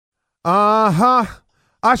Uh-huh.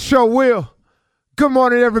 I sure will. Good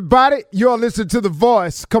morning, everybody. You're listening to The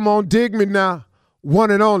Voice. Come on, dig me now. One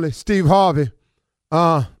and only, Steve Harvey.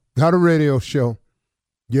 Got a radio show.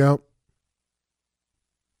 Yep.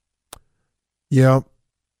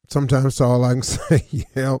 Sometimes that's all I can say.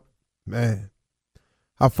 Yep. Man.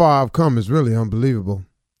 How far I've come is really unbelievable.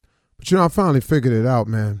 But I finally figured it out,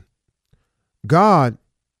 man. God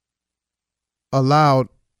allowed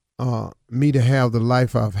me to have the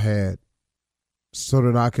life I've had so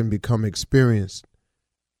that I can become experienced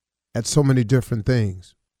at so many different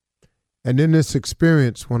things. And in this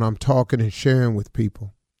experience, when I'm talking and sharing with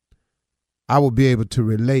people, I will be able to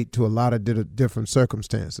relate to a lot of different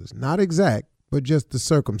circumstances. Not exact, but just the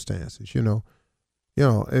circumstances, you know.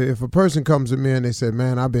 If a person comes to me and they say,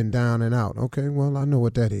 man, I've been down and out. Okay, well, I know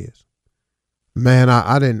what that is. Man,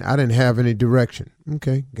 I didn't have any direction.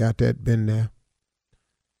 Okay, got that, been there.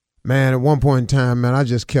 Man, at one point in time, man, I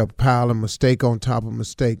just kept piling mistake on top of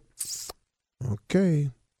mistake.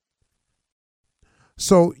 Okay.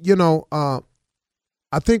 So,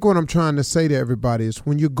 I think what I'm trying to say to everybody is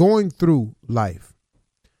when you're going through life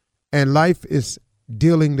and life is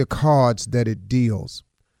dealing the cards that it deals,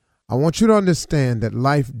 I want you to understand that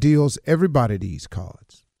life deals everybody these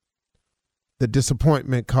cards. The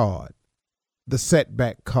disappointment card, the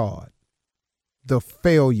setback card, the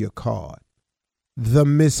failure card, the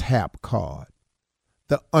mishap card,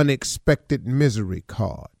 the unexpected misery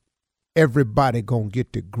card. Everybody gonna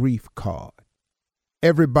get the grief card.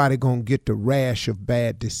 Everybody gonna get the rash of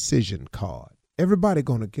bad decision card. Everybody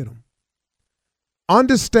gonna get them.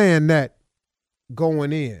 Understand that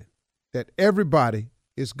going in, that everybody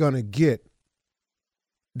is gonna get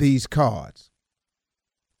these cards.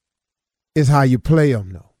 Is how you play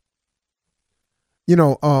them, though.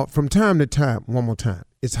 From time to time, one more time,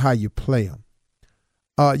 it's how you play them.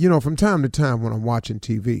 From time to time when I'm watching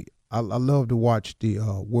TV, I love to watch the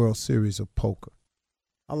World Series of Poker.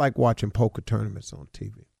 I like watching poker tournaments on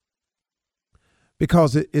TV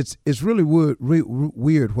because it's really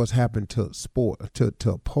weird what's happened to sport, to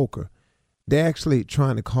poker. They're actually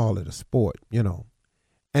trying to call it a sport,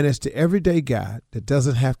 and it's the everyday guy that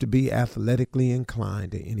doesn't have to be athletically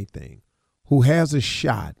inclined to anything, who has a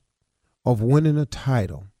shot of winning a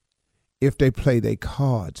title if they play their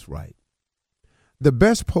cards right. The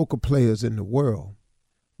best poker players in the world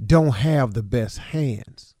don't have the best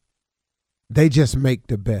hands. They just make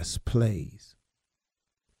the best plays.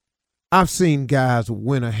 I've seen guys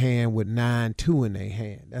win a hand with 9-2 in their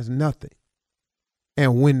hand. That's nothing.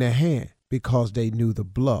 And win their hand because they knew the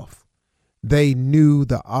bluff. They knew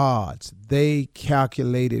the odds. They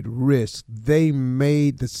calculated risk. They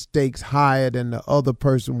made the stakes higher than the other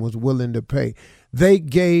person was willing to pay. They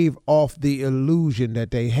gave off the illusion that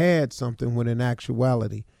they had something when in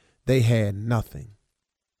actuality they had nothing.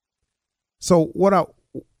 So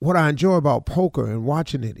what I enjoy about poker and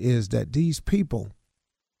watching it is that these people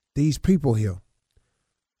here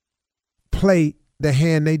play the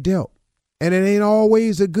hand they dealt. And it ain't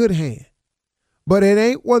always a good hand. But it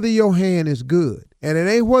ain't whether your hand is good. And it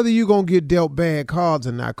ain't whether you're going to get dealt bad cards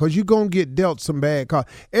or not, because you're going to get dealt some bad cards.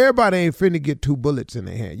 Everybody ain't finna get 2 bullets in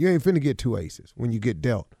their hand. You ain't finna get 2 aces when you get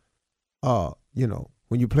dealt, when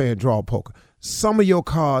you're playing draw poker. Some of your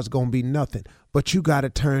cards going to be nothing, but you got to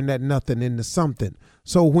turn that nothing into something.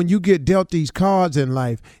 So when you get dealt these cards in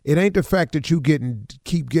life, it ain't the fact that you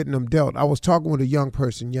keep getting them dealt. I was talking with a young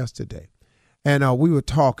person yesterday, and we were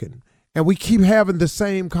talking. And we keep having the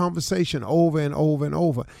same conversation over and over and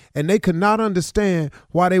over. And they could not understand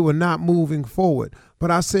why they were not moving forward.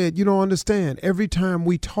 But I said, you don't understand. Every time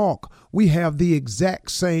we talk, we have the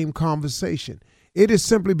exact same conversation. It is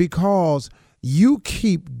simply because you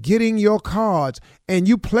keep getting your cards and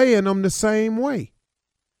you playing them the same way.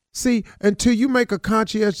 See, until you make a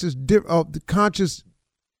conscious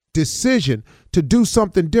decision to do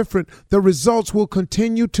something different, the results will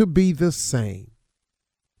continue to be the same.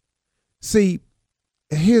 See,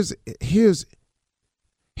 here's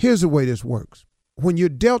the way this works. When you're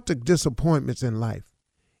dealt the disappointments in life,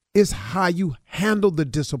 it's how you handle the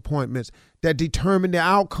disappointments that determine the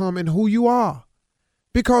outcome and who you are.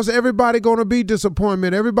 Because everybody going to be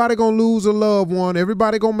disappointment. Everybody going to lose a loved one.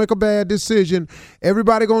 Everybody going to make a bad decision.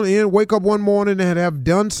 Everybody going to wake up one morning and have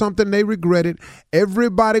done something they regretted.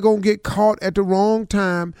 Everybody going to get caught at the wrong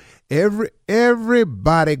time.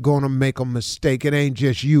 Everybody going to make a mistake. It ain't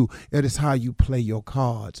just you. It is how you play your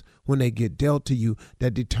cards when they get dealt to you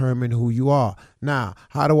that determine who you are. Now,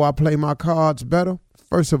 how do I play my cards better?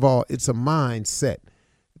 First of all, it's a mindset.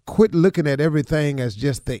 Quit looking at everything as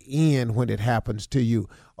just the end when it happens to you.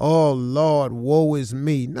 Oh, Lord, woe is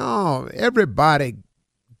me. No, everybody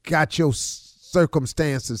got your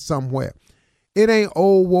circumstances somewhere. It ain't,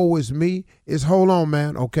 oh, woe is me. It's, hold on,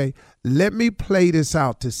 man. Okay, let me play this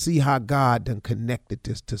out to see how God done connected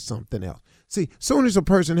this to something else. See, soon as a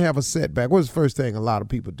person have a setback, what's the first thing a lot of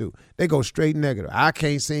people do? They go straight negative. I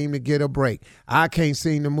can't seem to get a break. I can't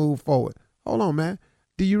seem to move forward. Hold on, man.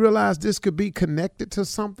 Do you realize this could be connected to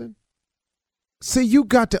something? See, you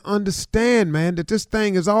got to understand, man, that this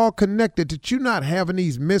thing is all connected, that you're not having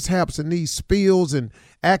these mishaps and these spills and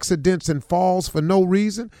accidents and falls for no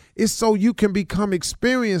reason. It's so you can become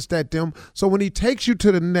experienced at them. So when he takes you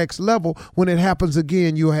to the next level, when it happens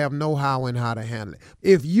again, you'll have know-how and how to handle it.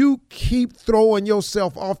 If you keep throwing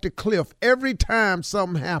yourself off the cliff every time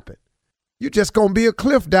something happens, you're just going to be a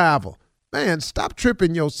cliff diver. Man, stop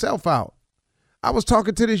tripping yourself out. I was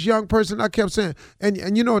talking to this young person. I kept saying,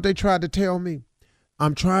 and you know what they tried to tell me?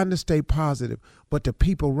 I'm trying to stay positive, but the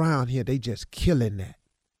people around here, they just killing that.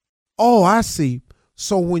 Oh, I see.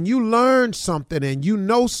 So when you learn something and you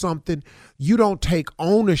know something, you don't take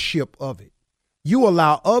ownership of it. You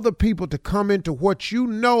allow other people to come into what you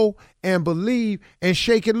know and believe and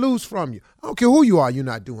shake it loose from you. I don't care who you are, you're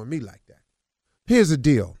not doing me like that. Here's the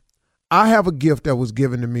deal. I have a gift that was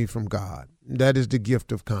given to me from God. That is the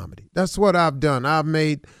gift of comedy. That's what I've done. I've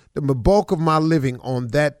made the bulk of my living on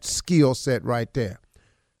that skill set right there.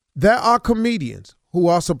 There are comedians who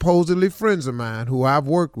are supposedly friends of mine, who I've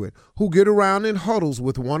worked with, who get around in huddles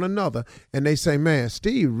with one another, and they say, man,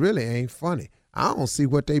 Steve really ain't funny. I don't see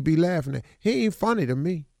what they be laughing at. He ain't funny to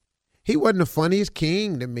me. He wasn't the funniest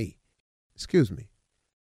king to me. Excuse me.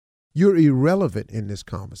 You're irrelevant in this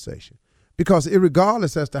conversation. Because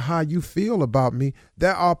irregardless as to how you feel about me,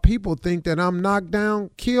 there are people think that I'm knocked down,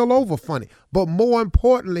 keel over funny. But more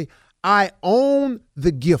importantly, I own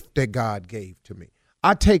the gift that God gave to me.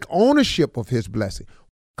 I take ownership of his blessing.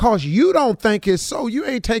 Because you don't think it's so. You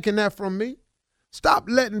ain't taking that from me. Stop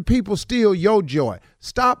letting people steal your joy.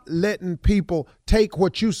 Stop letting people take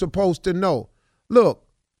what you're supposed to know. Look,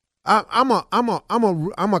 I'm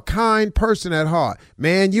a kind person at heart.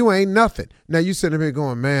 Man, you ain't nothing. Now you sitting here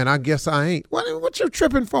going, man, I guess I ain't. What you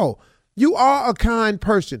tripping for? You are a kind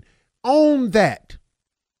person. Own that.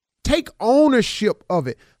 Take ownership of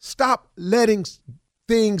it. Stop letting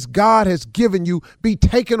things God has given you be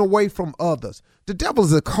taken away from others. The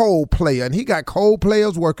devil's a cold player, and he got cold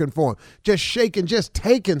players working for him, just shaking, just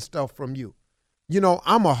taking stuff from you. You know,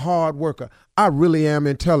 I'm a hard worker. I really am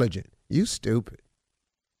intelligent. You stupid.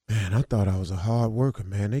 Man, I thought I was a hard worker,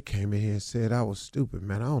 man. They came in here and said I was stupid,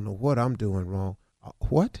 man. I don't know what I'm doing wrong.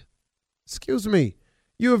 What? Excuse me.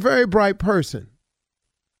 You're a very bright person.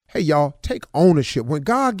 Hey, y'all, take ownership. When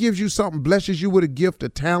God gives you something, blesses you with a gift, a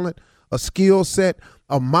talent, a skill set,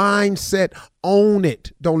 a mindset, own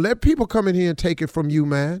it. Don't let people come in here and take it from you,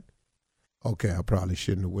 man. Okay, I probably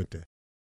shouldn't have went there.